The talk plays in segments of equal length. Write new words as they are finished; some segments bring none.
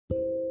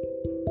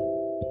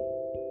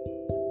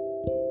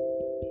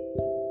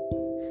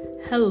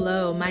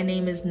Hello, my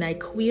name is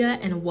Nikeia,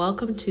 and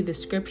welcome to the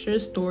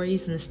Scriptures,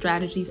 Stories, and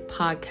Strategies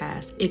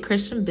podcast, a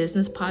Christian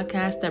business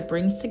podcast that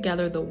brings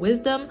together the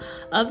wisdom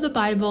of the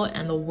Bible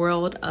and the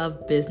world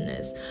of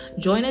business.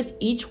 Join us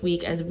each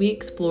week as we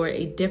explore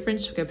a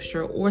different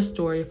scripture or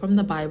story from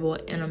the Bible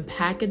and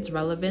unpack its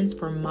relevance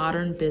for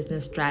modern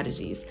business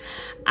strategies.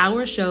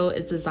 Our show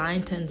is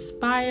designed to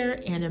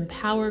inspire and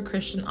empower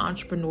Christian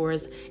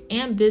entrepreneurs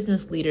and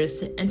business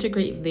leaders to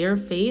integrate their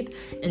faith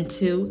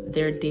into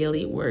their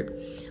daily work.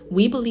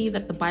 We believe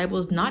that the Bible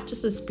is not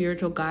just a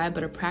spiritual guide,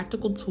 but a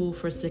practical tool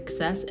for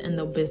success in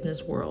the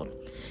business world.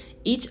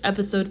 Each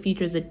episode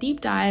features a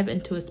deep dive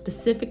into a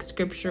specific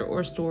scripture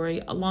or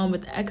story, along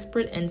with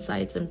expert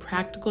insights and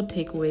practical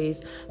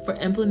takeaways for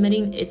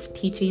implementing its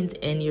teachings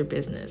in your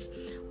business.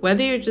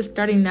 Whether you're just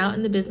starting out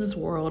in the business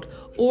world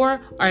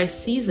or are a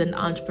seasoned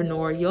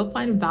entrepreneur, you'll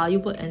find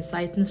valuable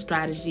insights and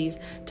strategies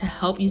to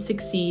help you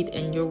succeed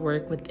in your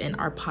work within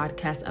our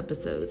podcast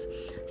episodes.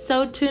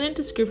 So tune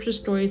into Scripture,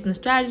 Stories, and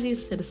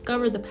Strategies to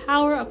discover the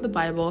power of the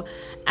Bible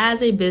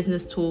as a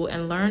business tool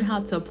and learn how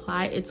to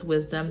apply its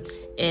wisdom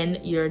in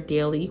your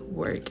daily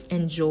work.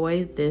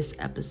 Enjoy this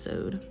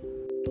episode.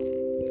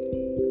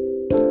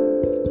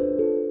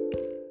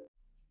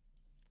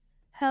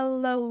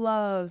 Hello,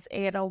 loves,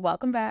 and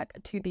welcome back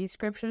to the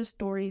Scriptures,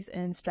 Stories,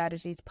 and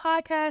Strategies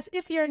podcast.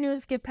 If you're new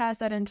and skip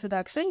past that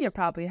introduction, you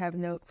probably have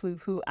no clue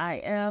who I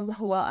am.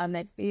 Well, I'm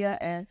Nikeia,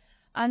 and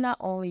I'm not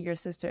only your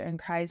sister in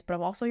Christ, but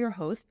I'm also your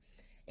host.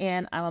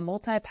 And I'm a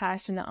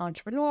multi-passionate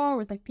entrepreneur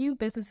with a few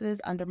businesses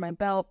under my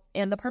belt.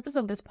 And the purpose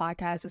of this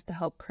podcast is to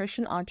help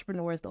Christian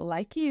entrepreneurs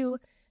like you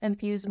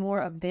infuse more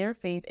of their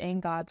faith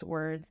in God's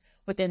words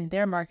within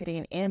their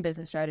marketing and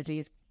business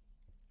strategies.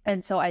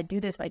 And so I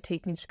do this by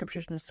taking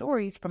scriptures and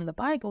stories from the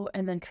Bible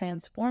and then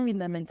transforming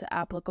them into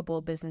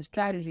applicable business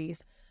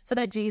strategies so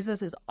that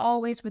Jesus is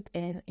always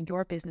within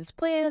your business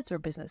plans or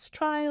business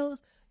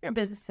trials, your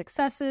business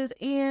successes,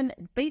 and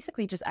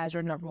basically just as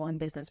your number one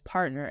business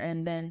partner.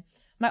 And then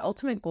my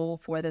ultimate goal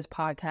for this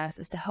podcast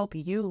is to help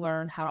you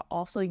learn how to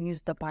also use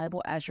the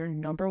Bible as your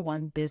number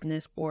one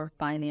business or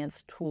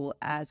finance tool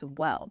as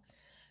well.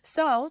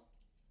 So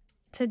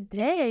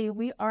today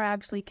we are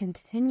actually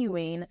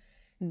continuing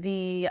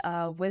the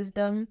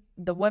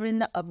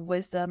Women of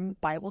Wisdom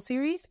Bible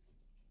series.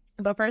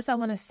 But first I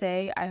want to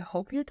say, I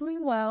hope you're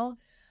doing well.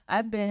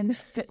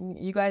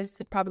 You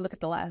guys probably look at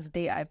the last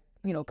date I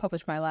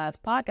published my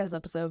last podcast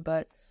episode,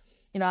 but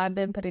I've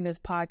been putting this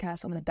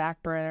podcast on the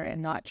back burner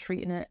and not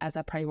treating it as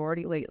a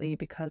priority lately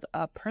because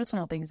of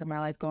personal things in my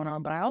life going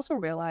on. But I also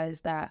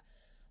realized that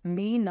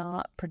me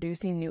not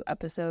producing new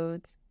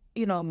episodes,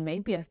 may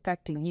be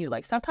affecting you.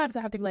 Like sometimes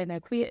I have to be like,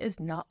 Nikeia, is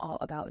not all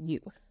about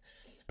you.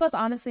 Plus,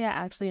 honestly, I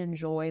actually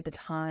enjoy the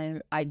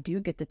time I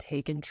do get to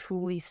take and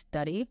truly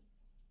study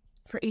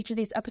for each of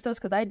these episodes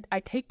because I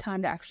take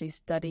time to actually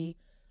study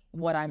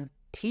what I'm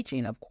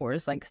teaching, of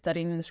course, like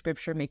studying the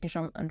scripture, making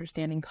sure I'm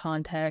understanding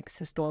context,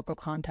 historical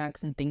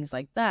context, and things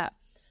like that.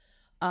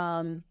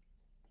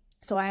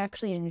 So I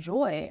actually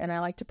enjoy and I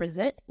like to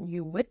present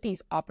you with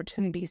these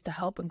opportunities to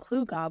help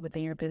include God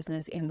within your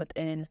business and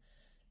within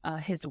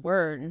his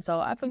word. And so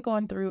I've been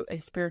going through a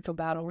spiritual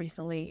battle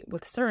recently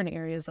with certain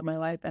areas of my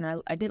life, and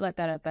I did let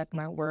that affect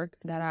my work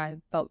that I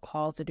felt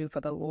called to do for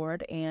the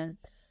Lord. And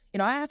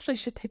I actually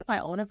should take my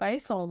own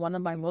advice on one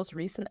of my most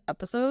recent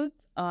episodes,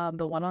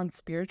 the one on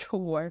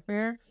spiritual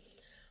warfare.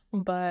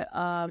 But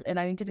and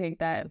I need to take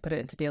that and put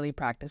it into daily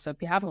practice. So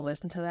if you haven't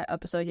listened to that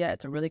episode yet,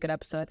 it's a really good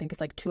episode. I think it's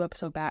like 2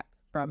 episodes back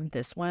from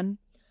this one,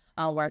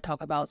 where I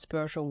talk about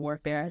spiritual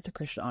warfare as a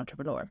Christian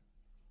entrepreneur.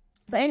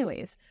 But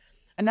anyways,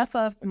 enough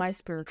of my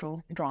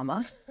spiritual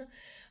drama.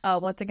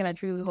 Once again, I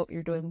truly hope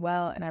you're doing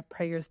well, and I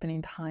pray you're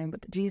spending time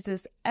with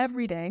Jesus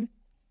every day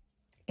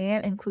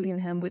and including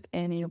him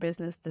within your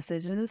business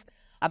decisions.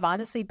 I've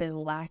honestly been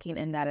lacking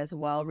in that as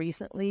well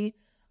recently,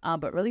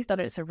 but really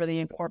started to really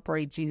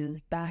incorporate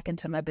Jesus back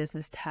into my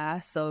business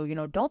tasks. So,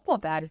 don't feel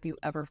bad if you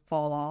ever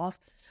fall off.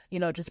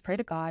 Just pray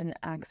to God and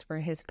ask for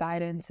his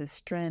guidance, his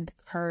strength,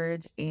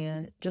 courage,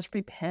 and just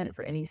repent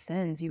for any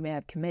sins you may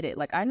have committed.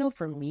 Like, I know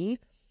for me,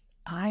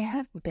 I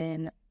have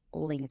been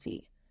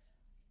lazy.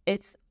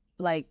 It's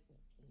like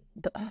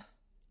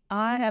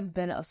I have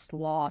been a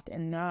sloth,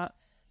 and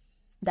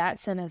that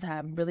sin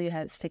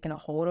has taken a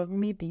hold over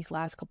me these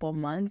last couple of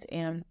months,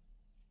 and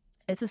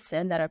it's a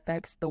sin that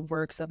affects the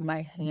works of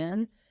my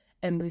hand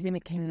and moving the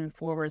kingdom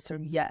forward. So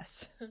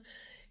yes.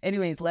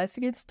 Anyways, let's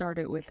get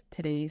started with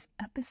today's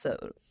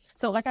episode.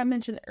 So like I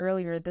mentioned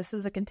earlier, this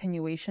is a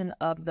continuation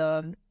of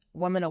the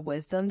Women of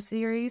Wisdom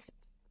series,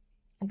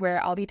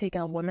 where I'll be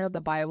taking a woman of the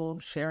Bible,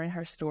 sharing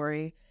her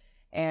story,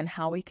 and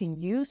how we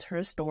can use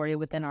her story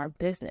within our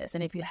business.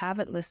 And if you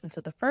haven't listened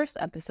to the first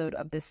episode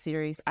of this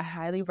series, I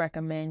highly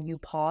recommend you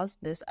pause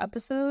this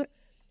episode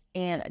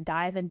and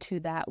dive into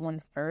that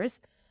one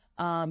first,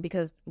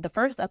 because the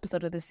first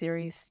episode of the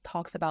series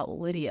talks about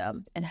Lydia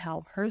and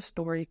how her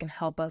story can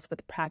help us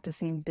with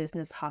practicing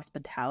business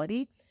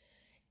hospitality.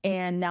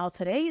 And now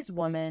today's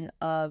woman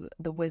of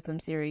the Wisdom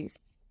series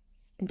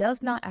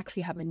does not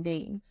actually have a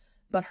name.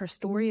 but her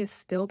story is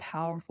still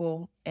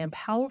powerful and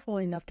powerful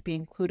enough to be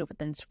included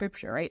within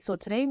scripture, right? So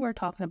today we're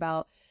talking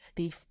about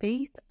the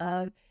faith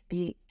of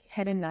the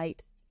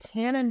Canaanite,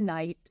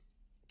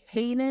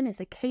 Canaan, is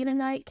it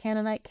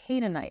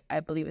Canaanite, I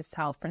believe it's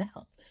how it's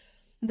pronounced.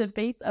 The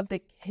faith of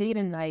the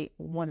Canaanite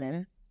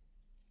woman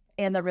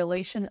and the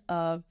relation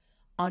of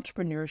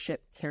entrepreneurship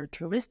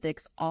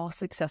characteristics all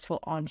successful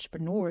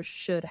entrepreneurs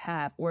should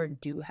have or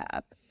do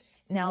have.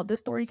 Now, this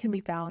story can be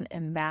found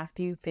in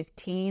Matthew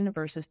 15,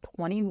 verses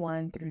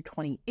 21 through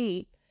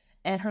 28,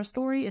 and her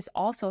story is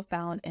also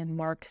found in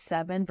Mark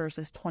 7,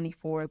 verses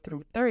 24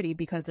 through 30,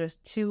 because there's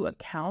two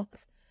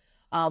accounts,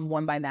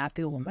 one by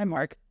Matthew, one by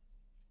Mark.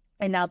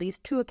 And now these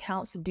two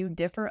accounts do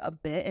differ a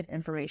bit in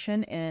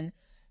information, and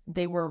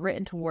they were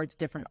written towards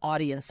different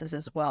audiences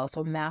as well.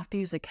 So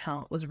Matthew's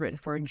account was written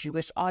for a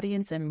Jewish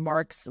audience and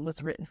Mark's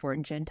was written for a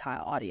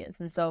Gentile audience.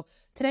 And so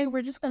today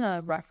we're just going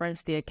to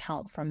reference the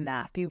account from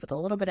Matthew with a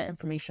little bit of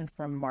information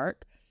from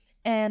Mark.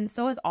 And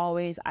so as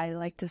always, I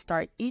like to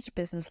start each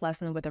business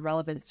lesson with a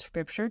relevant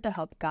scripture to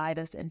help guide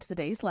us into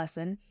today's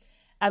lesson,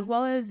 as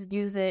well as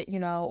use it,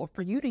 or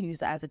for you to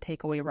use it as a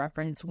takeaway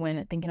reference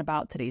when thinking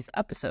about today's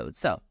episode.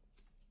 So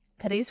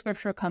today's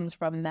scripture comes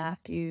from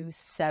Matthew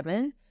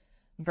 7,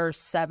 verse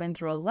 7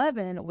 through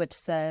 11, which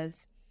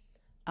says,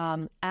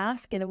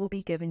 ask and it will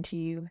be given to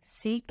you,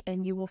 seek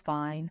and you will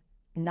find,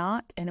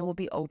 knock and it will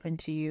be open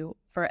to you.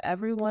 For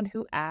everyone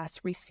who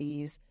asks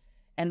receives,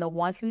 and the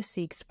one who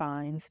seeks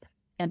finds,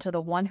 and to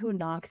the one who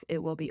knocks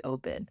it will be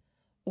open.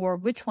 Or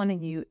which one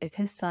of you, if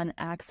his son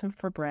asks him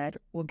for bread,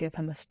 will give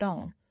him a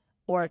stone?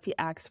 Or if he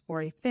asks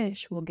for a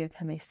fish, will give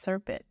him a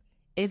serpent?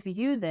 If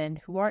you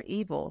then, who are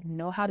evil,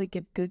 know how to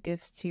give good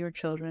gifts to your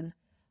children,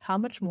 how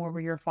much more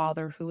will your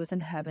Father who is in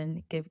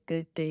heaven give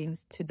good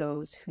things to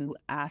those who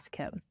ask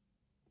him?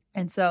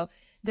 And so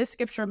this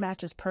scripture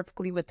matches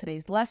perfectly with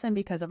today's lesson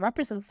because it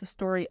represents the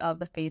story of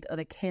the faith of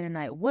the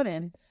Canaanite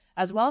women,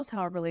 as well as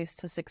how it relates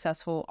to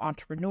successful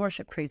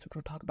entrepreneurship traits, which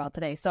we'll talk about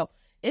today. So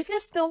if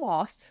you're still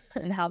lost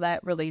in how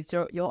that relates,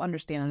 you'll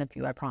understand in a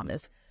few, I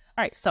promise.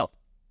 All right, so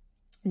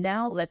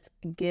now let's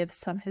give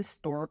some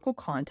historical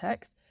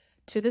context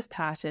to this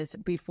passage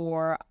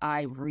before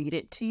I read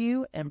it to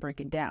you and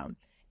break it down.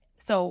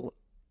 So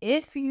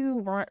if you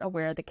weren't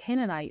aware, the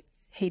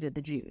Canaanites hated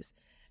the Jews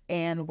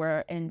and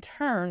were in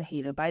turn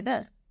hated by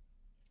them.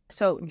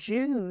 So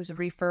Jews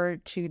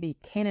referred to the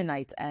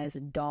Canaanites as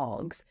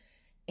dogs,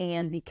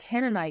 and the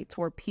Canaanites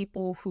were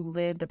people who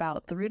lived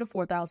about 3,000 to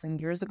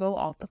 4,000 years ago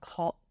off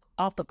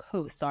the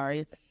coast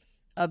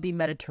of the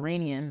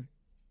Mediterranean,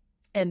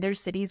 and their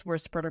cities were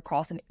spread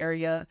across an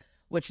area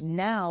which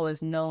now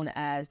is known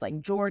as like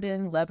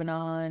Jordan,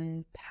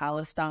 Lebanon,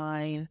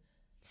 Palestine,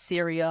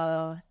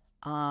 Syria,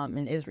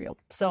 in Israel.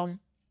 So,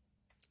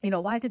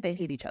 why did they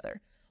hate each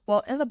other?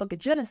 Well, in the book of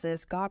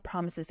Genesis, God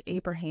promises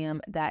Abraham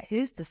that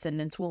his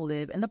descendants will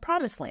live in the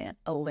promised land,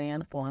 a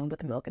land flowing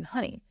with milk and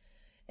honey.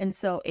 And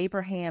so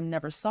Abraham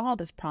never saw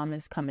this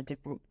promise come into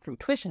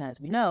fruition, as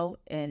we know,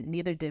 and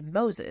neither did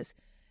Moses.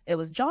 It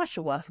was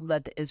Joshua who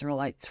led the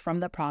Israelites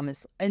from the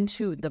promise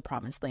into the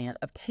promised land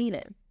of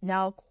Canaan.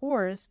 Now, of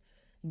course,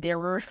 there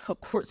were,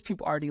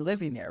 people already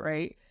living there,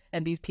 right?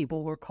 And these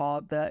people were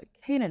called the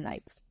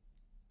Canaanites.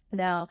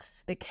 Now,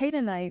 the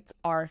Canaanites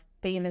are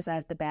famous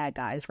as the bad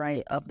guys,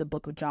 right, of the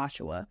book of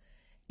Joshua.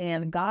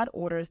 And God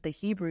orders the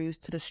Hebrews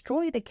to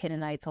destroy the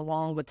Canaanites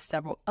along with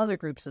several other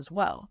groups as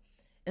well.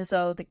 And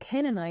so the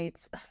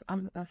Canaanites,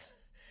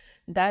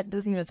 that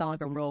doesn't even sound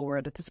like a real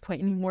word at this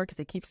point anymore because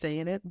they keep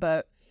saying it.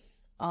 But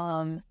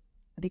the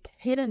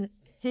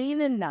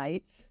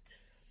Canaanites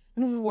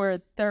were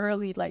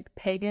thoroughly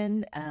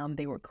pagan.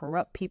 They were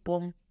corrupt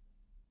people.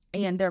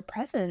 And their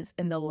presence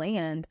in the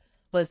land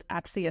was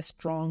actually a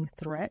strong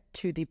threat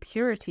to the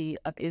purity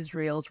of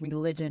Israel's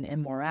religion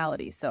and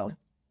morality. So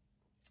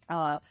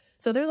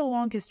there's a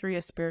long history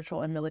of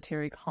spiritual and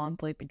military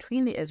conflict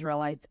between the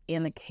Israelites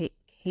and the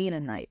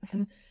Canaanites.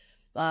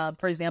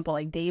 For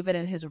example, David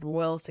and his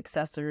royal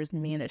successors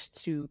managed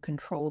to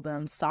control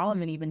them.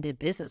 Solomon even did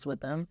business with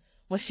them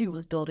when he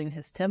was building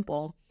his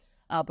temple.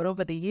 But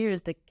over the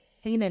years, the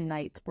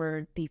Canaanites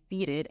were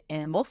defeated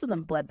and most of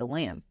them fled the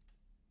land.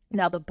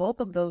 Now, the bulk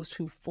of those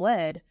who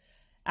fled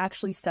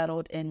actually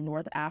settled in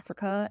North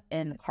Africa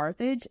and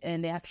Carthage,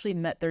 and they actually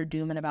met their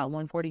doom in about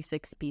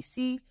 146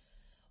 BC,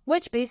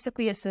 which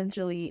basically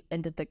essentially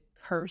ended the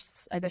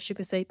curse, I guess you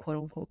could say, quote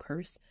unquote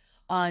curse,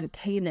 on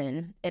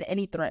Canaan and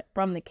any threat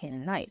from the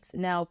Canaanites.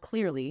 Now,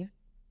 clearly,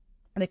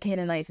 the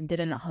Canaanites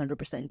didn't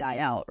 100% die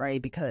out,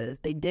 right? Because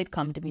they did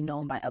come to be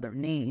known by other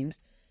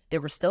names. There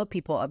were still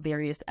people of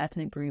various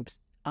ethnic groups,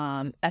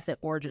 ethnic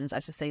origins, I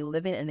should say,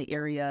 living in the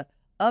area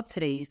of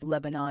today's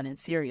Lebanon and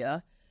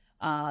Syria.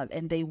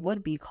 And they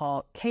would be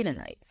called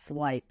Canaanites,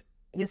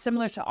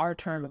 similar to our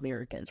term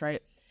Americans, right?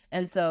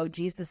 And so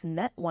Jesus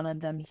met one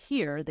of them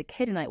here, the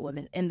Canaanite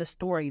woman, in the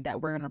story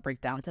that we're going to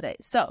break down today.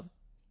 So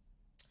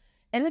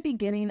in the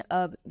beginning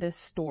of this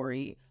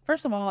story,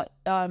 first of all,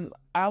 I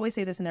always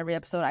say this in every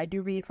episode, I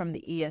do read from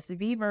the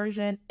ESV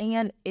version.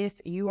 And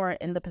if you are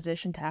in the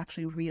position to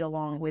actually read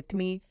along with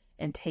me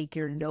and take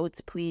your notes,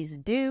 please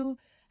do.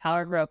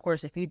 However, of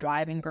course, if you're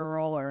driving,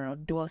 girl, or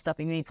doing stuff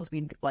you ain't supposed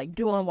to be like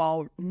doing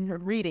while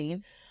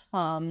reading,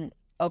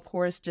 of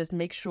course, just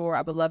make sure,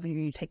 I would love if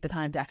you take the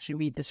time to actually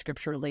read the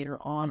scripture later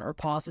on, or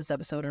pause this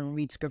episode and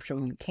read scripture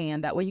when you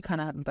can. That way you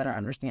kind of have a better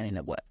understanding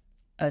of what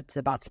it's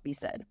about to be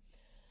said.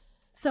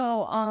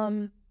 So,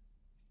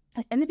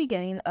 in the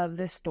beginning of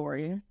this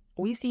story,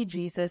 we see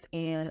Jesus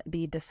and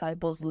the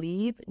disciples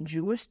leave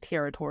Jewish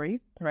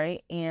territory,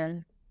 right,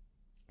 and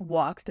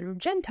walk through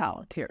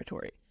Gentile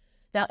territory.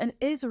 Now, in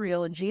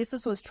Israel,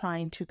 Jesus was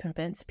trying to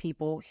convince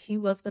people he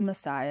was the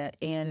Messiah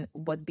and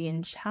was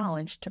being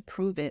challenged to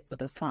prove it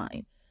with a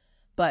sign.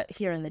 But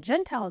here in the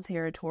Gentile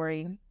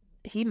territory,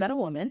 he met a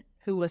woman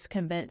who was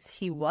convinced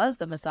he was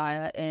the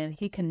Messiah, and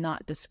he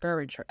cannot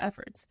discourage her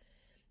efforts.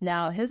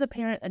 Now, his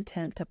apparent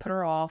attempt to put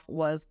her off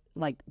was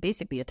like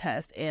basically a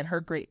test, and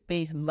her great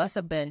faith must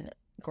have been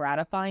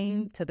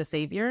gratifying to the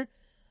Savior,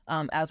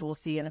 as we'll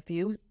see in a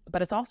few.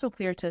 But it's also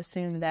clear to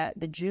assume that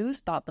the Jews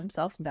thought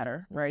themselves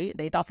better, right?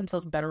 They thought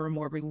themselves better or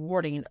more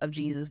rewarding of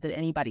Jesus than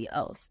anybody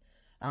else,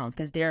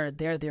 because they're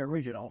the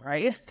original,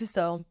 right?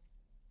 So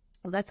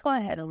let's go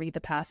ahead and read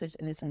the passage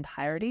in its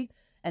entirety,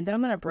 and then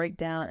I'm going to break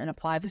down and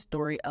apply the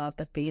story of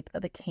the faith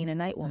of the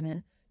Canaanite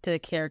woman to the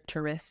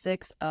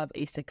characteristics of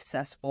a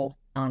successful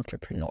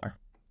entrepreneur.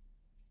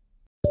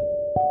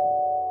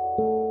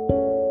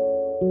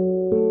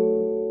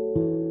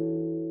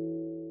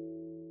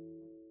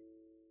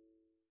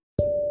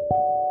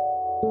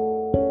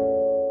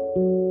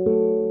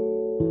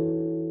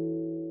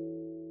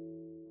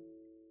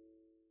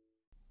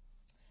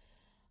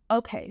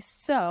 Okay,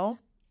 so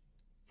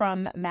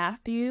from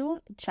Matthew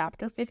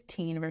chapter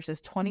 15, verses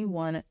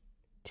 21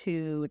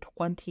 to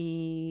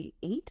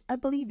 28, I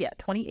believe,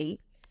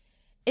 28,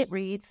 it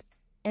reads,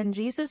 "And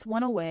Jesus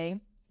went away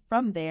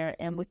from there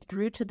and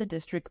withdrew to the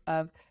district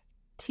of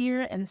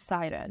Tyre and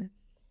Sidon.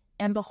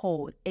 And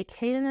behold, a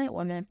Canaanite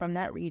woman from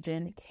that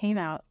region came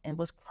out and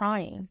was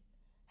crying,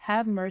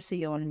 'Have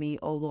mercy on me,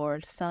 O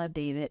Lord, Son of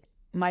David.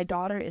 My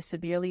daughter is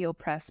severely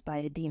oppressed by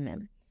a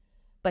demon.'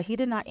 But he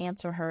did not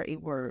answer her a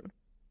word.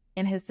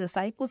 And his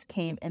disciples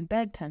came and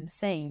begged him,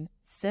 saying,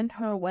 'Send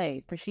her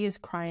away, for she is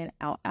crying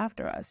out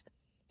after us.'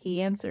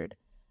 He answered,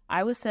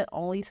 'I was sent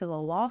only to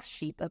the lost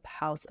sheep of the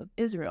house of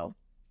Israel.'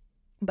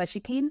 But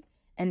she came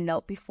and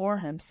knelt before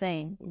him,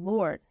 saying,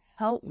 'Lord,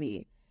 help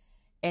me.'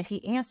 And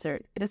he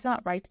answered, 'It is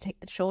not right to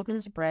take the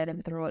children's bread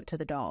and throw it to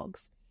the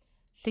dogs.'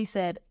 She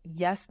said,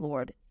 'Yes,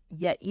 Lord,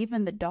 yet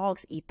even the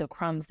dogs eat the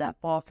crumbs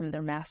that fall from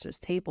their master's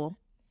table.'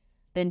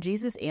 Then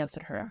Jesus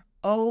answered her,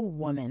 'O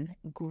woman,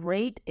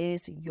 great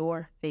is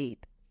your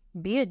faith.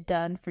 Be it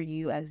done for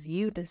you as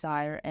you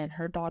desire.' And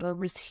her daughter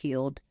was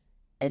healed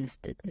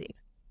instantly."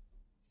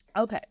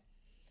 Okay,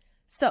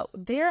 so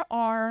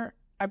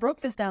I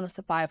broke this down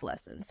into 5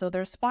 lessons. So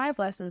there's 5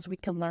 lessons we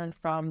can learn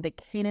from the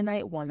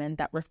Canaanite woman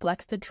that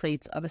reflects the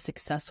traits of a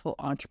successful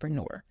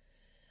entrepreneur.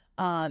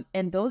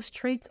 And those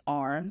traits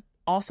are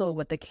also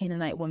what the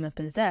Canaanite woman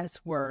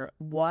possessed were: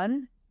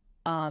 1,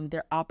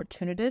 they're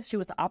opportunists. She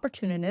was an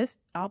opportunist.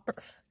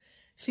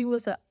 She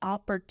was an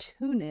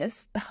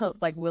opportunist,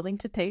 like willing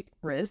to take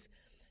risks.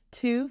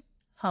 2,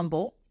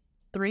 humble.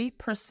 3,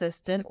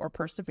 persistent or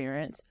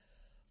perseverance.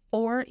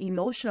 4,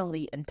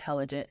 emotionally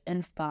intelligent.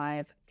 And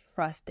 5,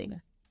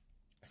 trusting.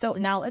 So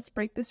now let's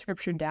break the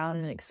scripture down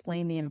and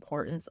explain the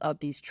importance of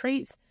these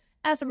traits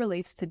as it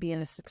relates to being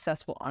a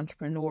successful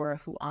entrepreneur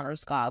who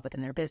honors God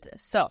within their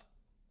business. So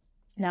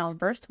now in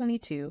verse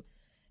 22,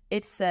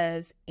 it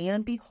says,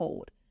 "And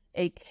behold,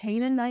 a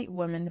Canaanite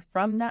woman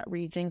from that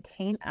region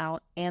came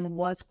out and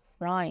was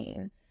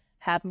crying,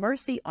 'Have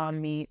mercy on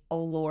me, O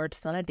Lord,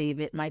 Son of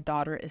David. My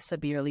daughter is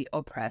severely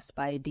oppressed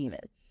by a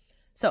demon.'"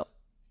 So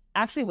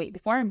actually, wait,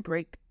 before I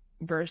break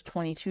verse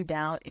 22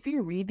 down, if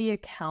you read the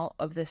account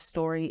of this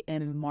story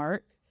in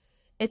Mark,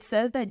 it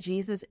says that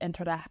Jesus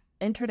entered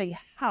a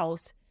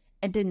house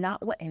and did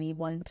not want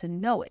anyone to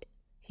know it.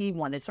 He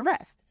wanted to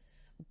rest.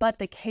 But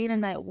the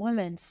Canaanite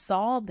woman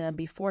saw them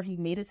before he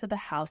made it to the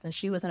house, and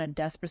she was in a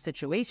desperate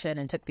situation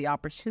and took the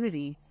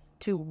opportunity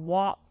to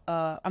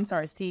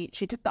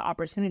she took the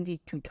opportunity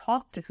to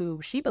talk to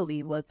who she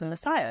believed was the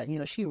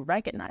Messiah. She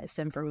recognized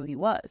him for who he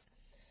was.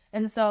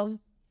 And so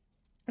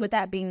with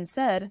that being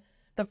said,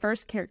 I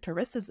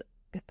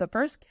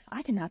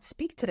cannot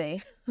speak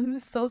today. I'm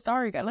so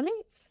sorry, guys. Let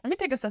me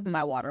take a sip of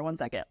my water. 1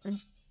 second.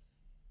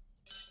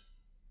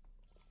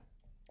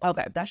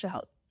 Okay, that should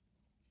help.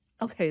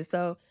 Okay,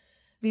 so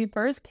the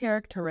first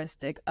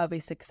characteristic of a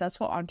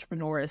successful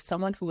entrepreneur is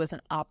someone who is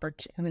an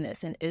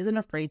opportunist and isn't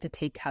afraid to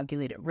take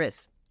calculated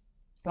risks.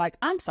 Like,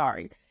 I'm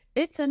sorry,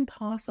 it's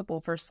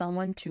impossible for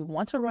someone to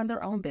want to run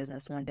their own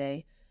business one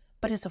day,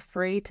 but is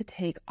afraid to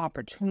take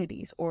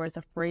opportunities or is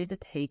afraid to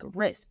take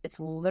risks. It's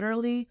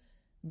literally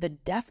in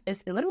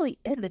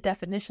the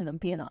definition of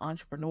being an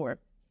entrepreneur.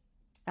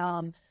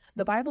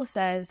 The Bible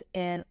says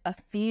in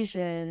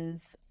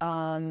Ephesians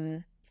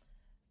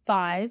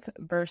 5,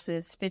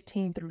 verses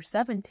 15 through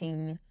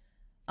 17,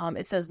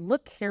 it says,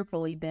 "Look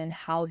carefully then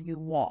how you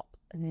walk,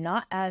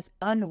 not as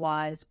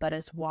unwise, but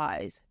as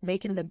wise,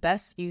 making the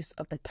best use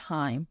of the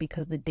time,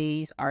 because the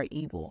days are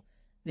evil.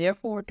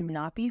 Therefore, do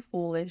not be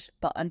foolish,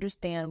 but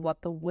understand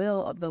what the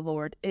will of the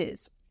Lord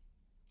is.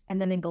 And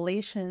then in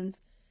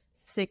Galatians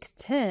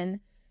 6:10,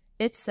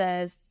 it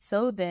says,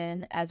 so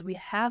then, as we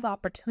have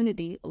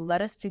opportunity,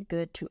 let us do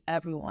good to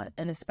everyone,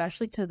 and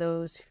especially to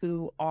those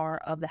who are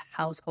of the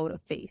household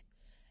of faith.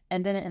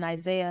 And then in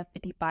Isaiah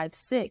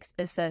 55:6,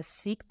 it says,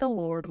 seek the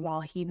Lord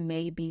while he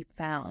may be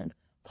found.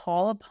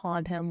 Call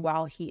upon him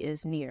while he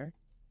is near.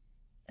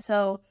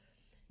 So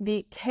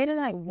the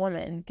Canaanite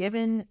woman,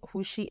 given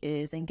who she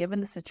is and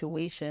given the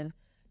situation,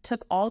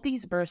 took all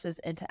these verses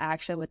into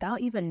action without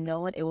even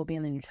knowing it will be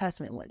in the New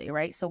Testament one day,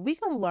 right? So we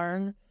can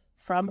learn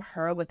from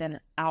her within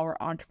our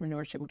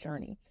entrepreneurship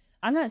journey.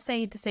 I'm not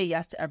saying to say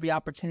yes to every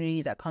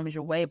opportunity that comes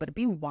your way, but to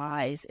be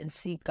wise and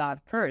seek God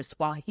first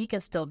while he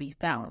can still be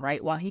found,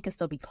 right? While he can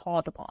still be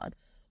called upon,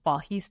 while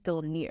he's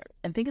still near.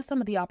 And think of some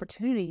of the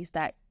opportunities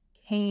that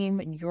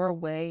came your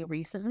way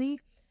recently,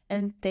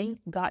 and thank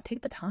God,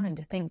 take the time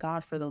to thank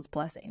God for those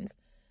blessings.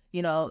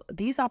 You know,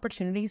 these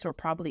opportunities were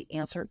probably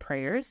answered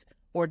prayers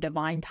or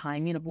divine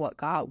timing of what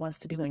God wants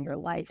to do in your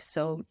life.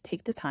 So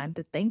take the time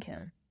to thank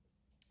him.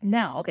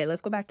 Now, okay,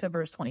 let's go back to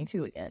verse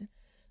 22 again.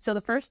 So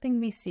the first thing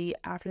we see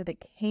after the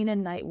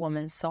Canaanite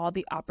woman saw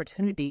the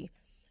opportunity,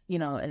 you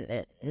know,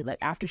 and like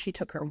after she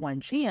took her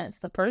one chance,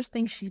 the first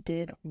thing she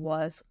did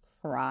was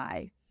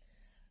cry.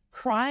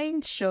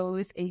 Crying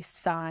shows a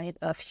sign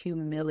of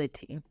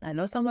humility. I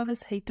know some of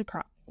us hate to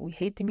cry. We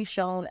hate to be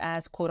shown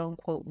as quote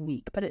unquote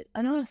weak, but it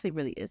honestly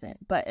really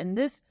isn't. But in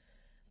this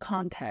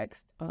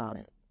context,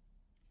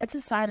 it's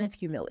a sign of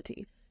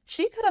humility.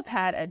 She could have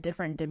had a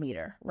different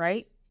demeanor,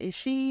 right?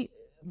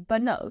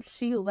 But no,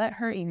 she let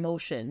her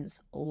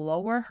emotions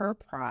lower her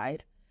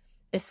pride,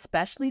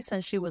 especially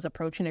since she was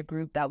approaching a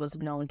group that was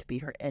known to be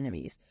her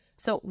enemies.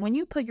 So when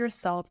you put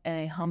yourself in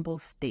a humble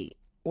state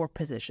or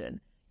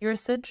position, you're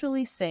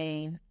essentially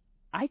saying,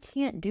 I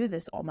can't do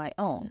this on my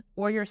own.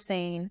 Or you're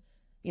saying,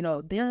 you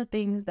know, there are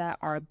things that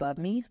are above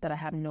me that I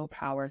have no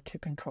power to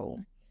control.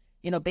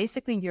 You know,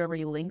 basically you're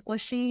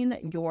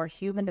relinquishing your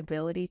human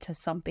ability to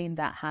something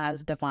that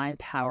has divine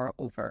power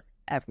over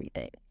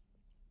everything.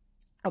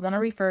 I want to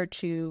refer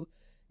to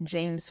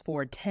James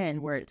 4:10,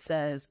 where it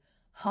says,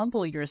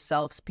 humble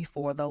yourselves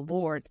before the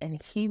Lord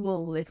and he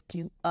will lift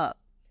you up,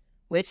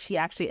 which he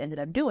actually ended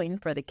up doing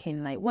for the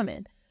Canaanite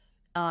woman.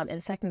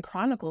 In 2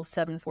 Chronicles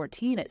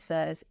 7:14, it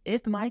says,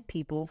 if my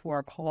people who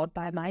are called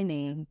by my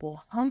name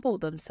will humble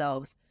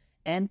themselves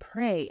and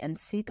pray and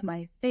seek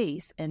my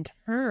face and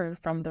turn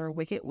from their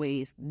wicked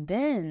ways,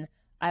 then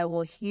I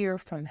will hear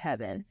from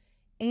heaven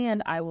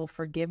and I will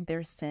forgive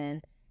their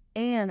sin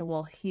and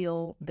will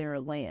heal their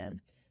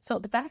land. So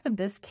the fact that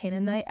this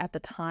Canaanite at the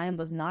time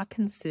was not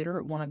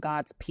considered one of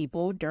God's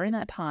people during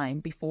that time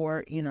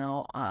before,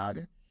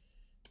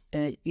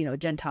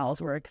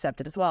 Gentiles were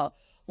accepted as well.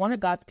 One of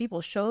God's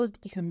people shows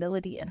the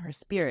humility in her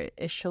spirit.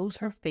 It shows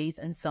her faith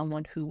in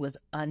someone who was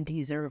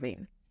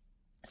undeserving.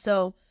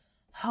 So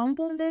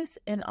humbleness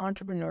in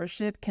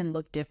entrepreneurship can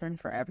look different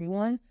for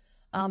everyone.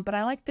 But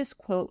I like this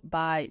quote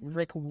by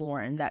Rick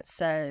Warren that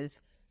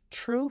says,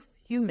 true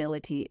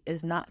humility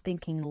is not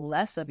thinking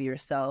less of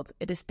yourself.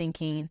 It is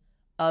thinking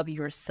of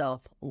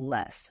yourself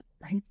less.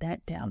 Write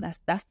that down.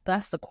 That's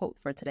the quote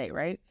for today,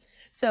 right?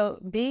 So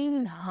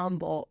being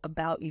humble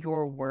about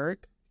your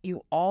work,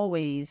 you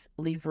always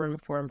leave room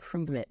for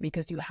improvement,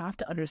 because you have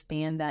to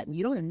understand that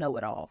you don't know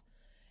it all.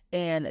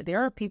 And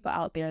there are people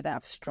out there that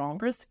have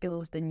stronger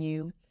skills than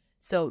you.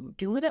 So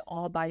doing it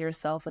all by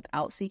yourself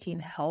without seeking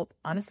help,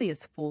 honestly,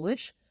 is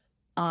foolish.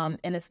 And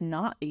it's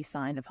not a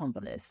sign of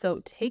humbleness.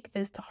 So take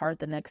this to heart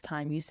the next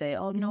time you say,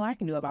 oh, no, I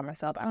can do it by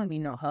myself. I don't need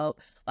no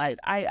help. Like,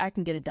 I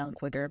can get it done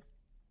quicker.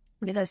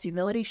 Because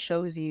humility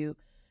shows you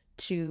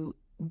to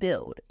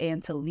build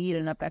and to lead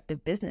an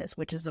effective business,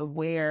 which is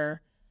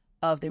aware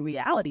of the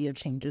reality of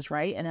changes,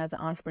 right? And as an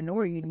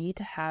entrepreneur, you need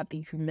to have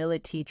the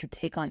humility to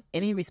take on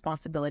any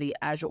responsibility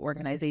as your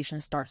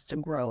organization starts to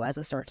grow, as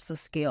it starts to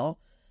scale.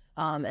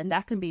 And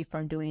that can be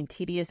from doing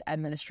tedious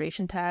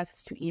administration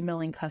tasks to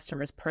emailing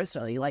customers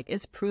personally. Like,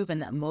 it's proven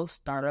that most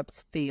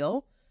startups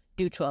fail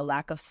due to a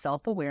lack of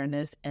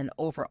self-awareness and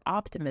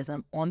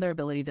over-optimism on their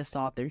ability to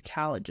solve their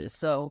challenges.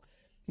 So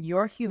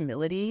your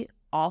humility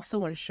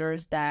also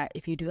ensures that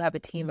if you do have a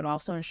team, it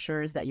also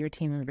ensures that your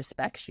team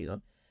respects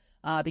you.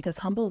 Because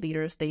humble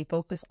leaders, they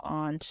focus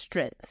on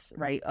strengths,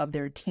 right, of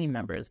their team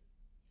members,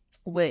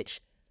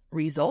 which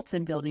results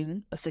in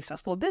building a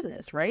successful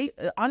business, right?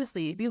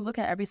 Honestly, if you look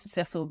at every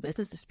successful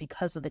business, it's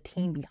because of the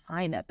team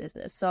behind that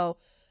business. So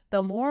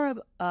the more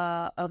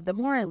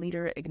a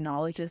leader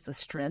acknowledges the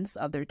strengths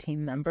of their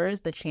team members,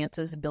 the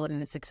chances of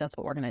building a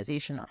successful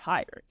organization are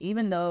higher.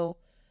 Even though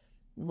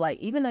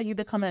you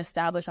become an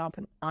established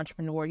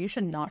entrepreneur, you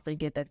should not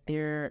forget that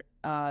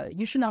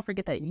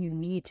you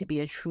need to be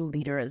a true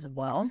leader as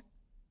well.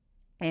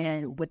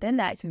 And within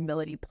that,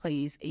 humility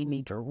plays a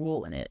major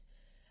role in it.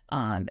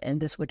 And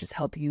this would just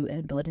help you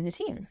in building a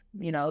team,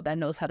 that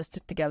knows how to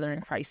stick together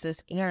in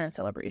crisis and in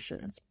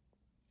celebrations.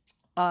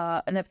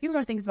 And a few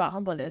more things about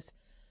humbleness.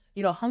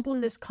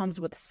 Humbleness comes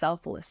with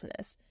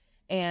selflessness.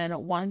 And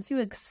once you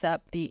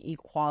accept the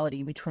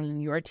equality between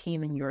your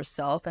team and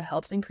yourself, it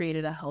helps in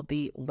creating a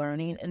healthy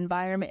learning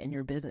environment in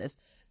your business.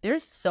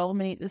 There's so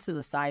many, this is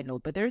a side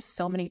note, but there's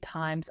so many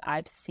times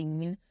I've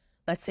seen,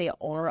 let's say, an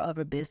owner of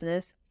a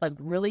business, like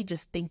really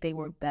just think they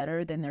were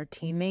better than their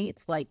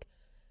teammates. Like,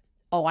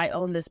 oh, I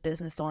own this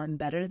business, so I'm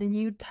better than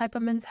you type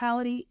of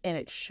mentality. And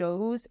it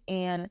shows.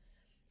 And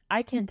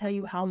I can't tell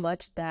you how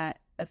much that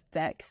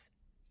affects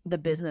the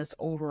business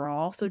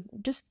overall. So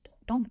just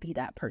don't be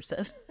that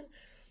person.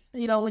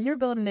 When you're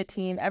building a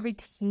team, every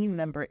team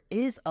member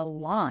is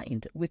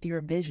aligned with your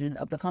vision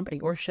of the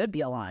company, or should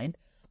be aligned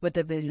with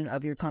the vision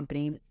of your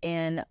company,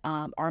 and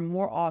are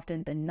more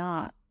often than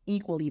not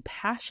equally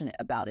passionate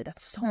about it.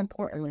 That's so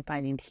important when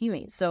finding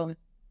teammates. So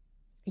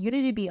you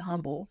need to be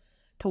humble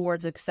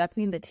towards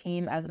accepting the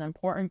team as an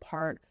important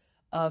part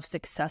of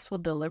successful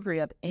delivery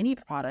of any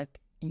product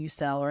you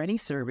sell or any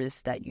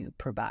service that you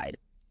provide.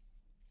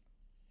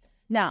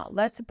 Now,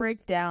 let's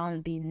break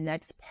down the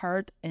next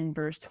part in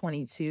verse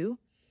 22.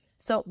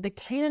 So the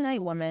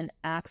Canaanite woman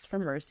asks for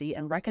mercy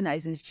and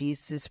recognizes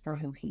Jesus for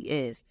who he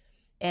is.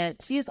 And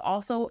she is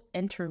also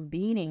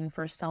intervening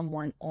for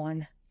someone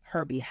on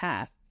her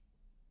behalf.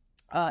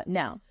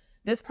 Now,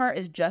 this part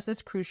is just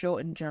as crucial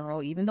in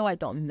general, even though I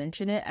don't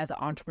mention it as an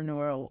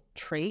entrepreneurial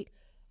trait,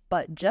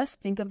 but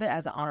just think of it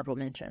as an honorable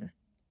mention.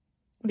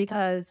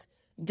 Because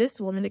this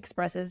woman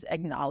expresses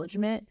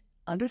acknowledgement,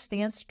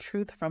 understands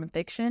truth from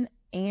fiction,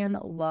 and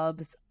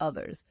loves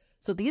others.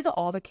 So these are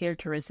all the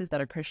characteristics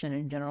that a Christian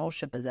in general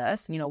should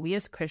possess. We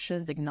as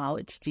Christians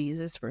acknowledge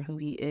Jesus for who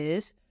he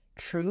is,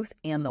 truth,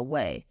 and the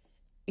way,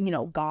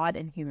 God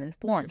in human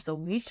form. So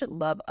we should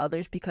love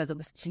others because it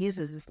was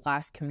Jesus'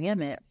 last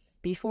commandment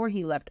before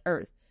he left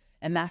earth.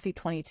 In Matthew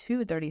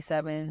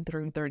 22:37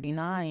 through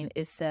 39,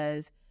 it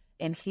says,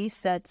 "And he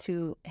said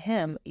to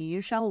him,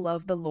 you shall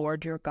love the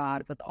Lord your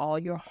God with all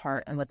your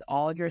heart and with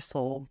all your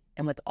soul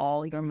and with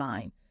all your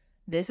mind.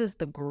 This is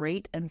the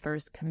great and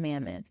first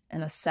commandment.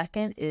 And a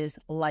second is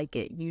like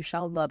it. You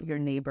shall love your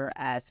neighbor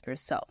as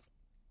yourself."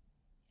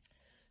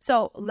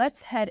 So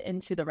let's head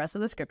into the rest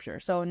of the scripture.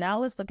 So now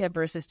let's look at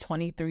verses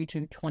 23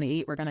 to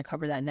 28. We're going to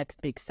cover that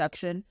next big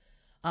section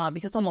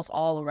because almost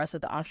all the rest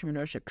of the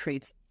entrepreneurship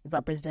traits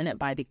represented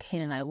by the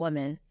Canaanite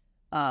woman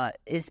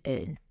is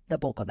in the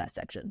bulk of that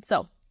section.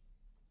 So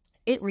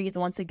it reads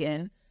once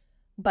again,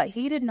 "But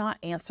he did not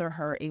answer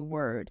her a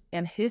word,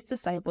 and his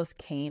disciples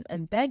came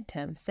and begged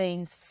him,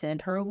 saying,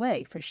 'Send her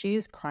away, for she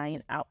is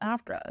crying out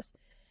after us.'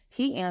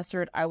 He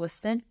answered, 'I was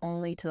sent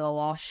only to the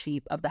lost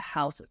sheep of the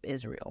house of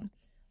Israel.'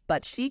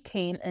 But she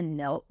came and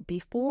knelt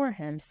before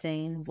him,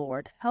 saying,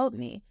 'Lord, help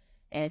me.'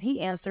 And he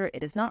answered,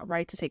 'It is not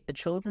right to take the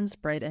children's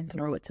bread and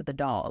throw it to the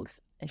dogs.'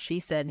 And she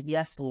said,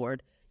 'Yes,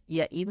 Lord,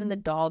 yet even the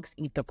dogs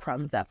eat the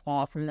crumbs that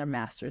fall from their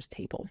master's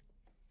table.'"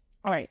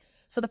 All right,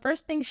 so the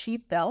first thing she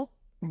felt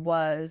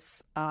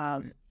was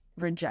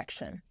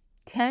rejection.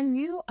 Can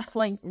you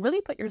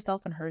really put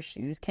yourself in her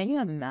shoes? Can you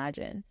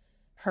imagine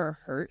her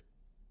hurt?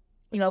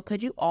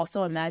 Could you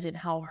also imagine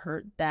how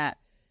hurt that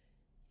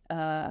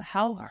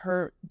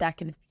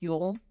can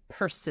fuel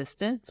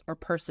persistence or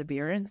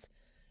perseverance?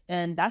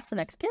 And that's the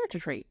next character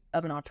trait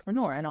of an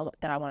entrepreneur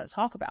that I want to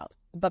talk about.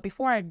 But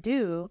before I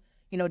do,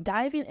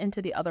 diving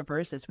into the other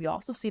verses, we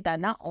also see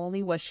that not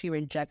only was she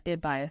rejected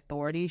by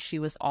authority, she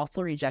was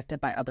also rejected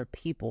by other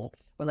people,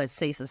 or let's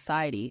say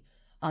society,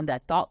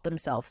 that thought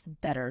themselves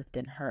better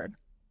than her.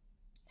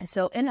 And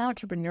so in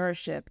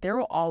entrepreneurship, there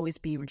will always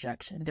be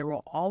rejection. There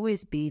will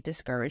always be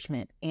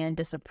discouragement and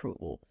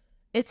disapproval.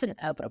 It's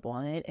inevitable.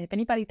 And if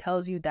anybody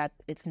tells you that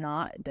it's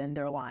not, then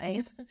they're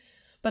lying.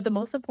 But the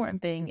most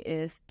important thing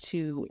is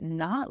to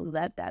not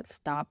let that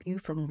stop you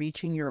from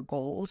reaching your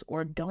goals,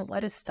 or don't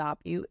let it stop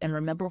you, and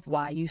remember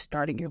why you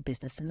started your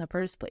business in the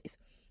first place.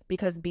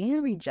 Because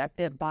being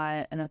rejected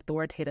by an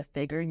authoritative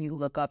figure you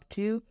look up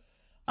to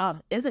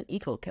is an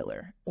ego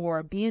killer,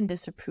 or being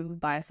disapproved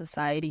by a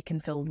society can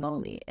feel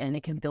lonely and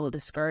it can feel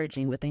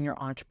discouraging within your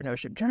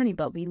entrepreneurship journey.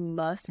 But we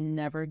must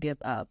never give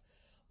up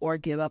or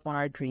give up on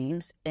our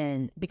dreams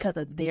and because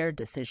of their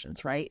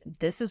decisions, right?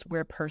 This is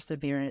where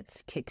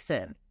perseverance kicks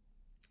in.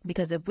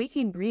 Because if we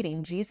keep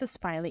reading, Jesus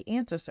finally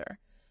answers her,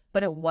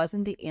 but it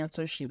wasn't the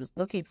answer she was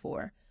looking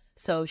for.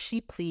 So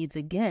she pleads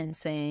again,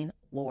 saying,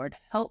 "Lord,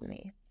 help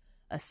me."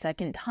 A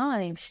second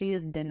time, she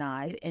is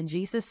denied, and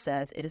Jesus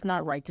says it is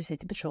not right to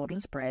take the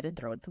children's bread and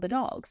throw it to the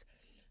dogs.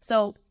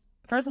 So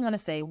first I'm going to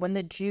say, when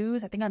the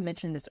Jews, I think I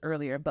mentioned this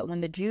earlier, but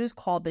when the Jews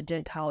called the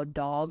Gentile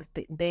dogs,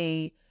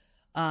 they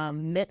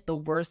meant the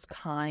worst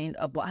kind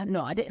of,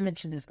 no, I didn't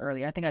mention this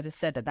earlier. I think I just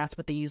said that that's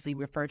what they usually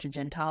refer to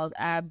Gentiles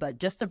as, but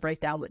just to break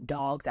down what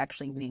dogs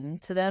actually mean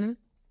to them.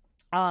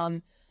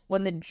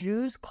 When the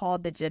Jews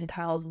called the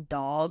Gentiles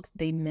dogs,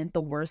 they meant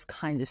the worst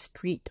kind of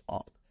street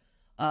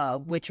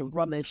dog, which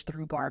rummaged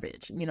through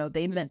garbage.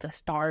 They meant the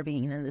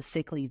starving and the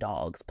sickly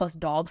dogs. Plus,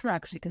 dogs were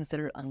actually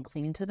considered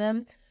unclean to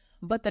them.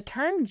 But the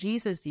term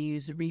Jesus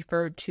used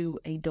referred to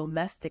a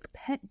domestic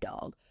pet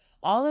dog,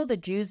 Although the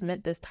Jews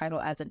meant this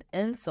title as an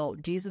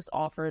insult, Jesus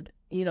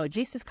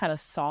kind of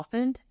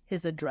softened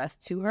his address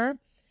to her.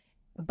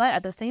 But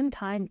at the same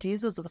time,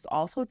 Jesus was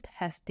also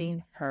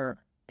testing her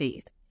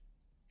faith.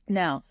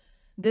 Now,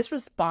 this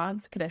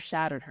response could have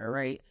shattered her,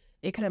 right?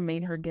 It could have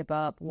made her give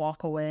up,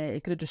 walk away.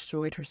 It could have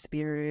destroyed her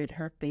spirit,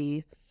 her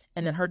faith,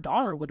 and then her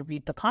daughter would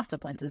reap the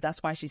consequences.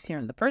 That's why she's here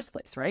in the first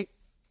place, right?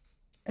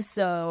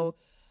 So,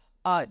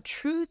 love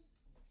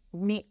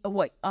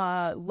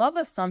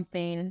is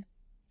something.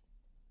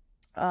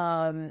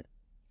 No,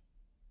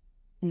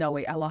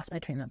 wait, I lost my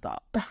train of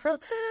thought.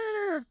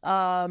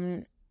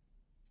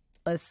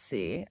 Let's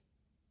see.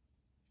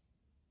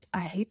 I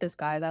hate this,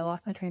 guys. I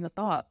lost my train of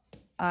thought.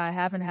 I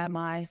haven't had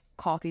my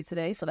coffee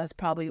today, so that's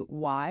probably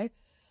why.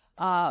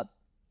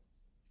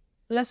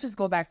 Let's just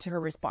go back to her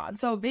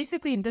response. So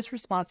basically, this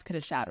response could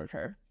have shattered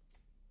her,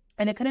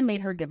 and it could have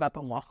made her give up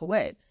and walk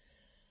away.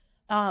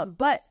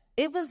 But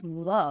it was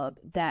love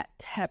that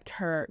kept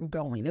her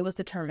going. It was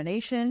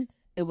determination.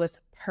 It was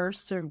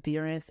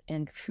perseverance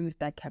and truth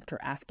that kept her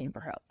asking for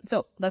help.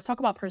 So let's talk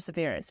about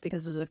perseverance,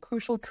 because it's a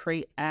crucial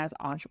trait as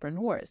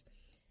entrepreneurs.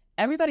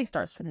 Everybody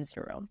starts from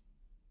zero,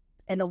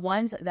 and the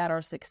ones that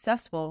are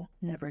successful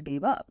never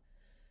gave up.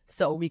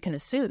 So we can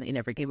assume they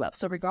never gave up.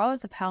 So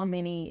regardless of how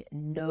many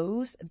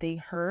no's they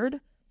heard,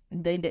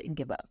 they didn't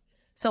give up.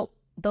 So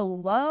the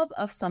love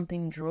of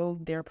something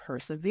drove their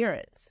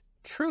perseverance.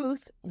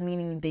 Truth,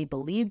 meaning they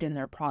believed in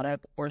their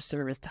product or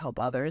service to help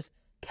others,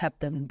 kept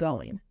them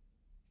going.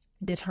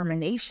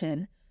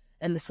 Determination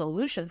and the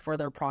solution for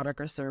their product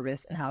or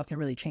service and how it can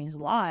really change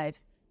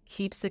lives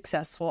keep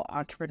successful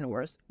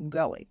entrepreneurs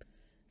going.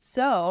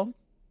 So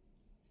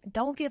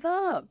don't give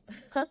up.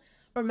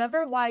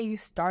 Remember why you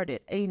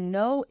started. A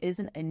no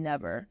isn't a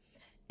never.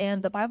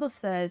 And the Bible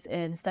says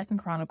in 2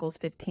 Chronicles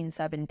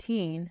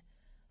 15:17,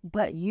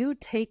 but you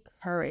take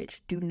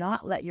courage. Do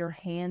not let your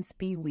hands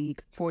be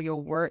weak, for your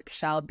work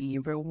shall be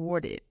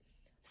rewarded.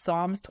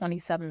 Psalms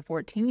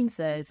 27:14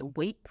 says,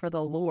 wait for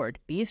the Lord.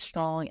 Be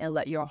strong and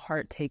let your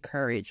heart take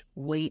courage.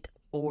 Wait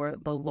for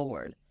the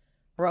Lord.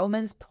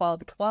 Romans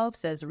 12:12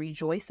 says,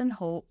 rejoice in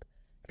hope.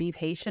 Be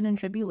patient in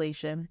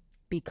tribulation.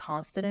 Be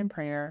constant in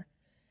prayer.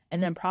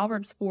 And then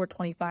Proverbs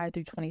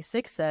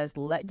 4:25-26 says,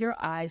 let your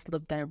eyes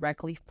look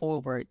directly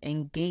forward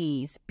and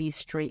be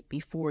straight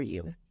before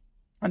you.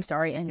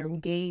 And your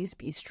gaze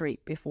be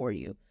straight before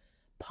you.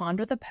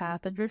 Ponder the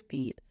path of your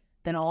feet,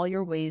 then all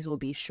your ways will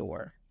be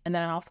sure. And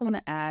then I also want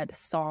to add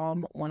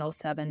Psalm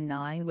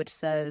 107:9, which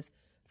says,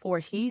 for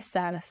he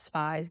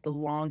satisfies the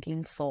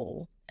longing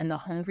soul, and the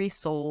hungry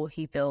soul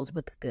he fills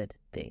with good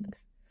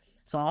things.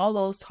 So all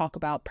those talk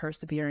about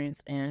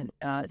perseverance and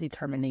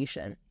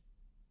determination.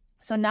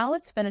 So now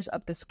let's finish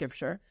up the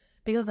scripture,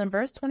 because in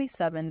verse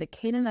 27, the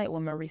Canaanite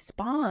woman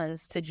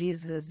responds to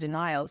Jesus'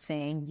 denial,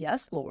 saying,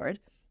 yes, Lord,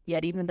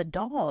 yet even the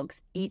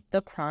dogs eat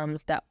the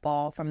crumbs that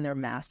fall from their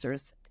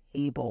master's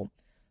table.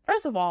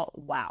 First of all,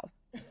 wow.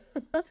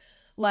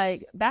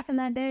 Like back in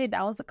that day,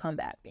 that was a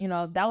comeback.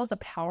 That was a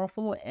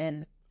powerful,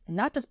 and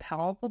not just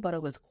powerful, but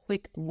it was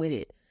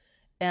quick-witted.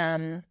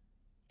 And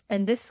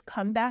this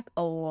comeback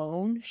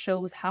alone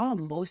shows how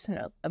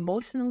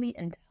emotionally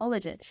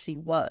intelligent she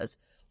was,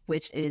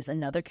 which is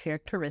another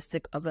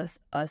characteristic of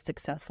a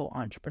successful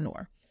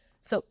entrepreneur.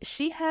 So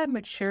she had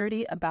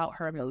maturity about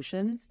her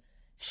emotions.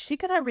 She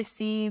could have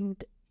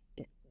received,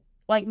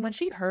 when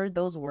she heard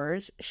those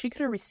words, she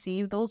could have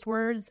received those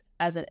words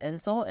as an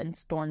insult and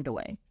stormed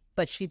away.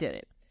 But she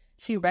didn't.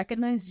 She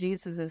recognized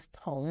Jesus's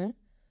tone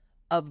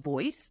of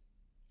voice.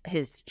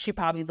 She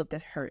probably looked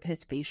at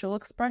his facial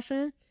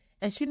expression,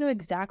 and she knew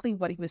exactly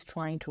what he was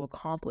trying to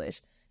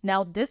accomplish.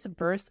 Now, this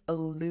verse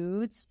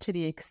alludes to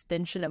the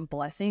extension of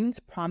blessings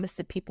promised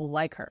to people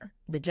like her,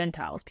 the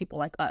Gentiles, people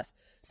like us.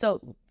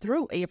 So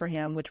through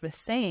Abraham, which was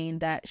saying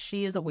that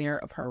she is aware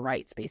of her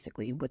rights,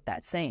 basically, with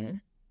that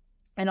saying.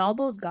 And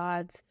although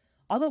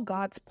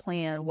God's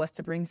plan was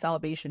to bring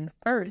salvation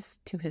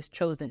first to his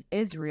chosen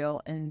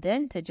Israel and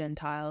then to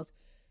Gentiles,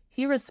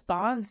 he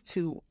responds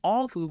to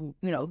all who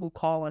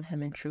call on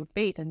him in true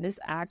faith. And this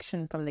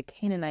action from the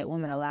Canaanite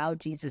woman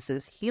allowed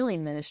Jesus's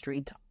healing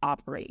ministry to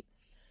operate.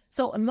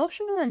 So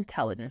emotional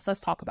intelligence,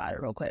 let's talk about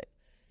it real quick.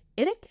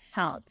 It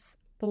accounts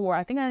for,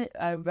 I think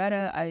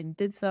I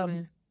did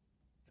some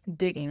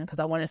digging because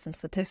I wanted some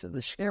statistics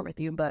to share with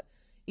you, but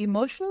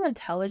emotional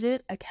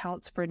intelligence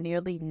accounts for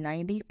nearly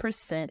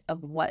 90%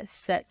 of what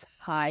sets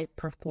high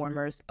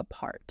performers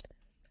apart.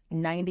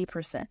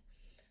 90%.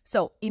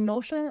 So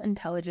emotional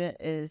intelligence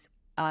is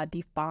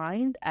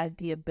defined as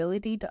the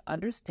ability to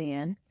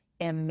understand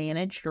and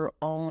manage your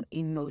own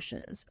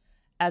emotions,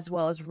 as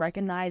well as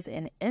recognize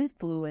and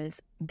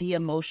influence the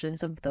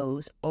emotions of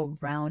those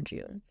around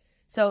you.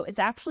 So it's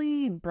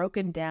actually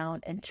broken down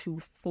into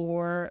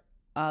four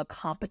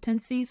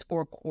competencies,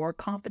 four core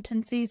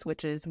competencies,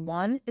 which is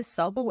 1 is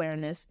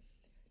self-awareness,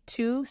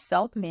 2,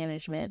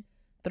 self-management,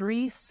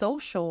 3,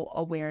 social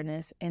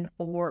awareness, and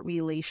 4,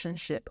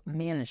 relationship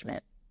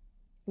management.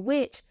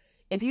 Which,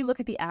 if you look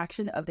at the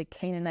action of the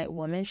Canaanite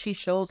woman, she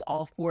shows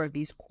all 4 of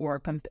these core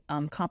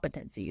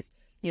competencies.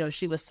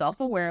 She was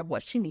self-aware of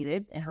what she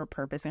needed and her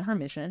purpose and her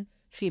mission.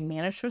 She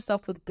managed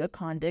herself with good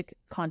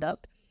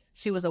conduct.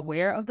 She was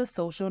aware of the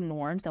social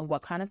norms and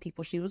what kind of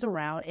people she was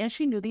around, and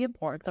she knew the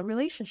importance of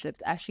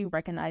relationships as she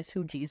recognized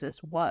who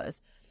Jesus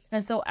was.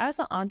 And so as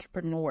an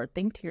entrepreneur,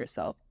 think to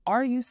yourself,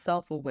 are you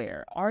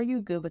self-aware? Are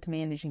you good with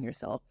managing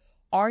yourself?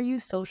 Are you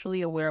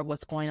socially aware of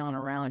what's going on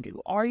around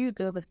you? Are you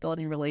good with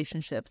building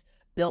relationships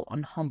built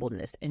on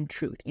humbleness and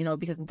truth?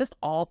 Because this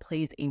all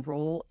plays a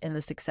role in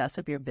the success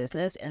of your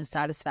business and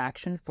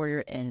satisfaction for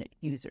your end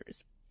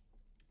users.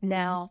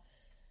 Now,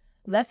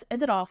 let's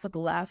end it off with the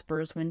last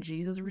verse when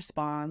Jesus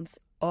responds,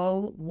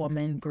 "O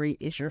woman, great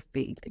is your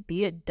faith.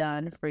 Be it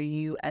done for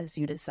you as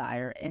you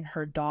desire." And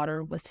her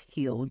daughter was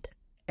healed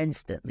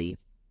instantly.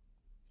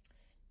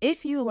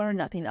 If you learn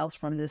nothing else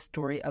from this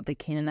story of the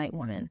Canaanite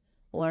woman,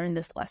 learn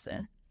this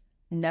lesson.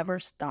 Never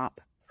stop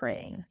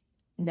praying.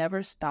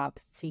 Never stop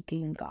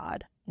seeking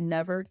God.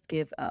 Never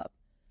give up.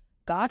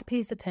 God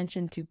pays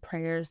attention to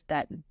prayers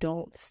that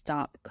don't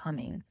stop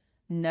coming.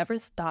 Never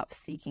stop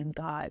seeking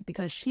God,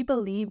 because she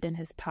believed in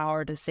his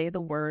power to say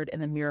the word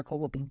and the miracle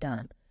will be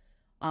done.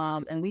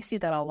 And we see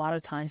that a lot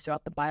of times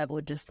throughout the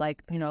Bible, just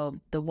like,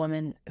 the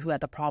woman who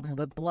had the problem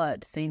with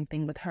blood, same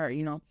thing with her,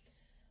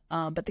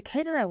 But the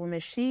Canaanite woman,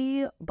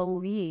 she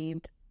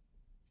believed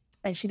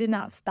and she did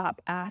not stop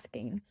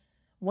asking.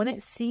 When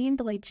it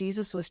seemed like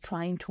Jesus was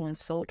trying to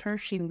insult her,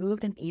 she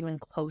moved in even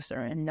closer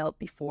and knelt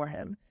before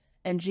him.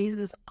 And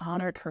Jesus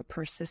honored her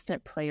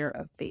persistent prayer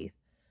of faith.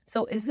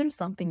 So is there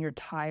something you're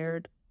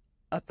tired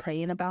of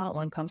praying about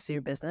when it comes to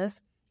your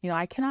business?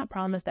 I cannot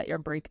promise that your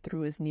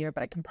breakthrough is near,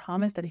 but I can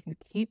promise that if you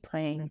keep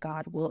praying,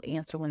 God will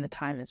answer when the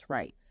time is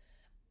right.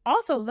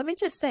 Also, let me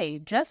just say,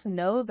 just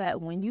know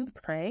that when you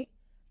pray,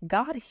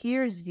 God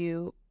hears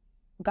you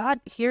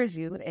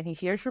and he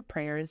hears your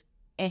prayers,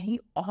 and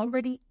he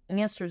already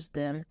answers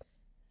them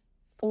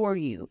for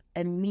you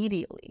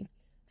immediately.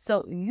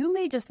 So you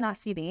may just not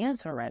see the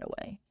answer right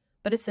away,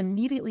 but it's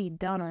immediately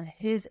done on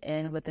his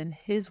end within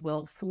his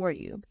will for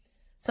you.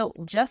 So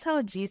just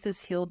how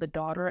Jesus healed the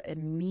daughter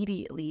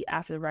immediately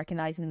after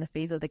recognizing the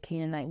faith of the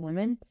Canaanite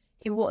woman,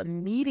 he will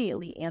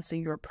immediately answer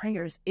your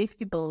prayers if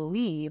you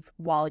believe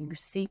while you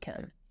seek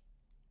him.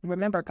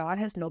 Remember, God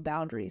has no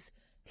boundaries.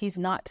 He's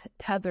not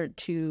tethered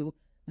to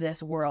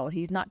this world.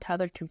 He's not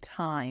tethered to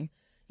time.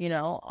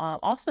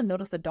 Also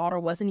notice the daughter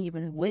wasn't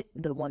even with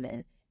the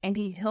woman, and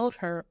he healed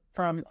her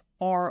from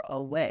far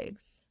away.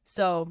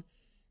 So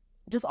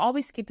just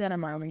always keep that in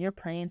mind when you're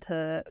praying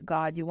to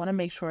God. You want to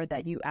make sure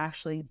that you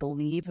actually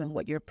believe in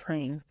what you're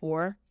praying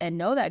for, and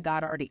know that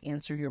God already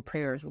answered your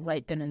prayers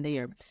right then and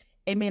there.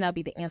 It may not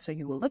be the answer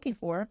you were looking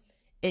for.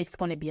 It's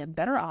going to be a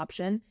better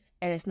option,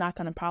 and it's not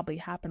going to probably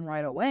happen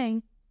right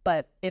away,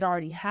 but it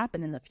already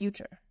happened in the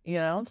future,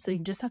 So you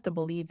just have to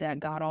believe that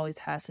God always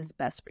has his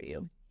best for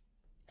you.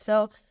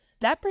 So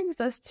that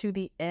brings us to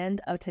the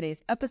end of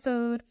today's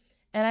episode.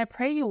 And I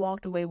pray you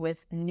walked away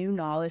with new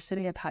knowledge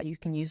today of how you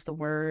can use the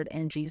word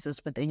and Jesus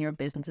within your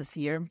business this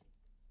year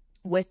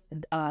with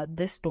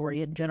this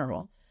story in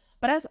general.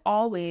 But as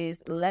always,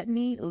 let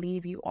me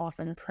leave you off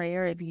in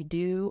prayer. If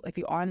you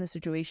are in the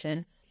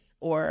situation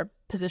or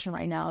position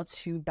right now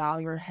to bow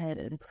your head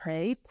and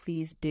pray,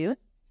 please do.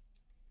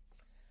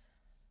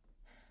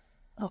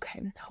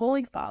 Okay,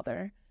 Holy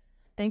Father,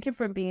 thank you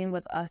for being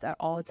with us at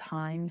all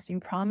times. You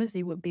promised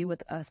you would be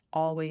with us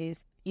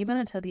always, even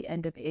until the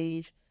end of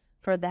age.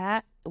 For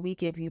that, we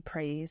give you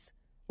praise.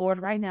 Lord,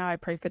 right now I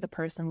pray for the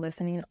person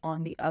listening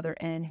on the other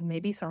end who may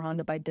be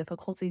surrounded by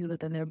difficulties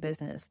within their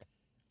business.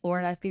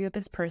 Lord, I fear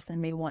this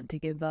person may want to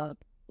give up.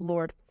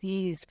 Lord,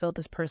 please fill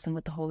this person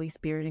with the Holy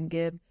Spirit and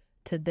give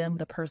to them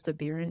the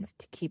perseverance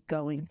to keep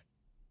going.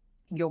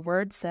 Your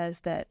word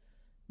says that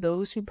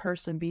those who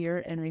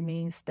persevere and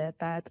remain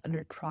steadfast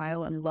under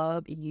trial and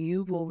love,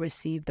 you will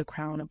receive the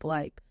crown of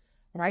life.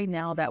 Right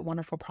now, that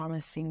wonderful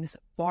promise seems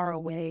far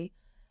away,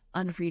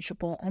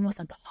 unreachable,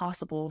 almost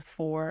impossible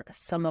for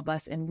some of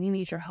us, and we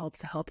need your help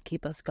to help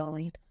keep us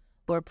going.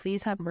 Lord,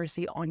 please have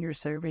mercy on your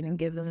servant and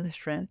give them the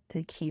strength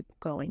to keep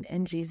going.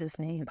 In Jesus'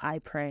 name, I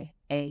pray.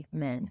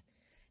 Amen.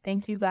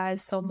 Thank you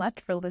guys so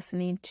much for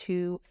listening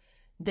to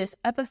this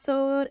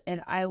episode,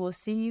 and I will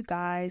see you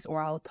guys,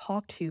 or I'll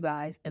talk to you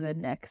guys in the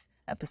next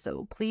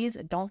episode. Please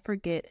don't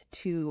forget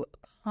to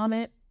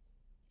comment,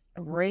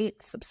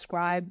 rate,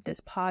 subscribe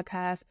this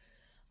podcast.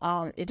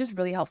 It just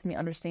really helps me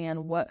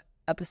understand what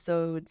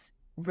episodes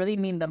really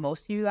mean the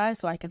most to you guys,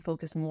 so I can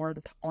focus more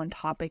on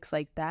topics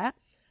like that.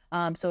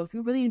 So if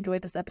you really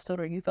enjoyed this episode,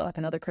 or you feel like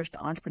another Christian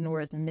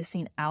entrepreneur is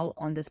missing out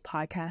on this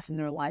podcast in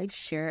their life,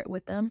 share it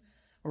with them.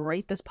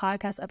 Rate this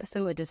podcast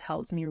episode. It just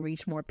helps me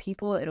reach more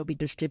people. It'll be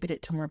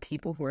distributed to more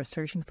people who are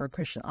searching for a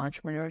Christian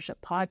entrepreneurship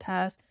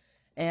podcast.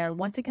 And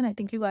once again, I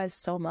thank you guys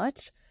so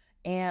much,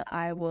 and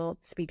I will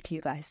speak to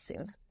you guys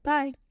soon.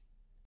 Bye.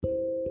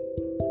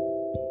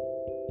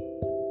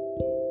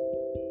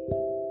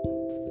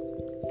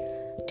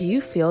 Do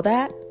you feel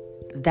that?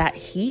 That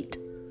heat?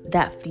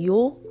 That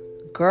fuel?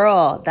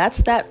 Girl,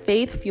 that's that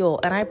faith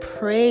fuel, and I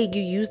pray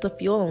you use the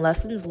fuel and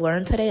lessons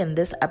learned today in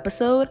this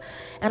episode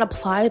and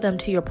apply them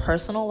to your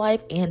personal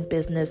life and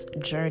business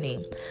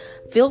journey.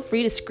 Feel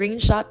free to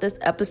screenshot this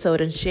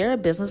episode and share a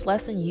business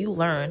lesson you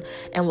learned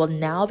and will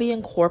now be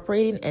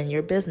incorporating in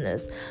your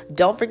business.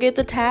 Don't forget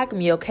to tag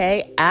me,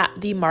 okay, at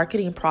The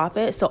Marketing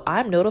Prophet, so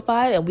I'm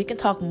notified and we can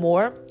talk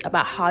more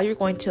about how you're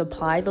going to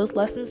apply those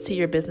lessons to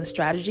your business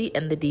strategy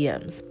in the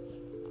DMs.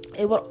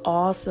 It would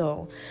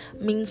also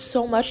mean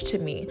so much to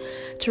me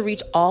to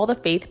reach all the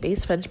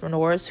faith-based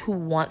entrepreneurs who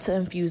want to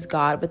infuse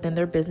God within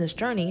their business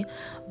journey.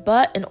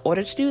 But in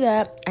order to do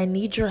that, I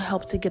need your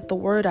help to get the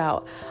word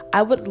out.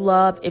 I would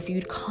love if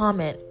you'd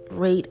comment,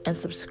 rate, and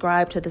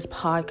subscribe to this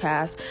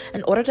podcast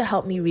in order to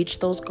help me reach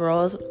those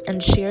girls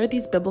and share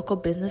these biblical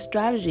business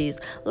strategies.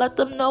 Let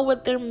them know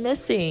what they're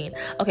missing.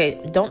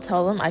 Okay, don't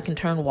tell them I can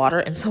turn water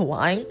into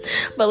wine,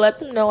 but let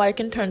them know I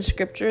can turn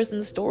scriptures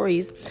and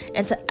stories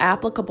into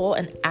applicable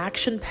and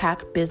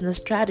action-packed business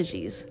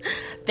strategies.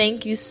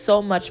 Thank you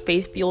so much,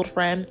 faith-fueled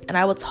friend, and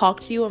I will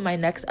talk to you in my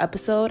next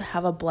episode.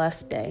 Have a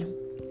blessed day.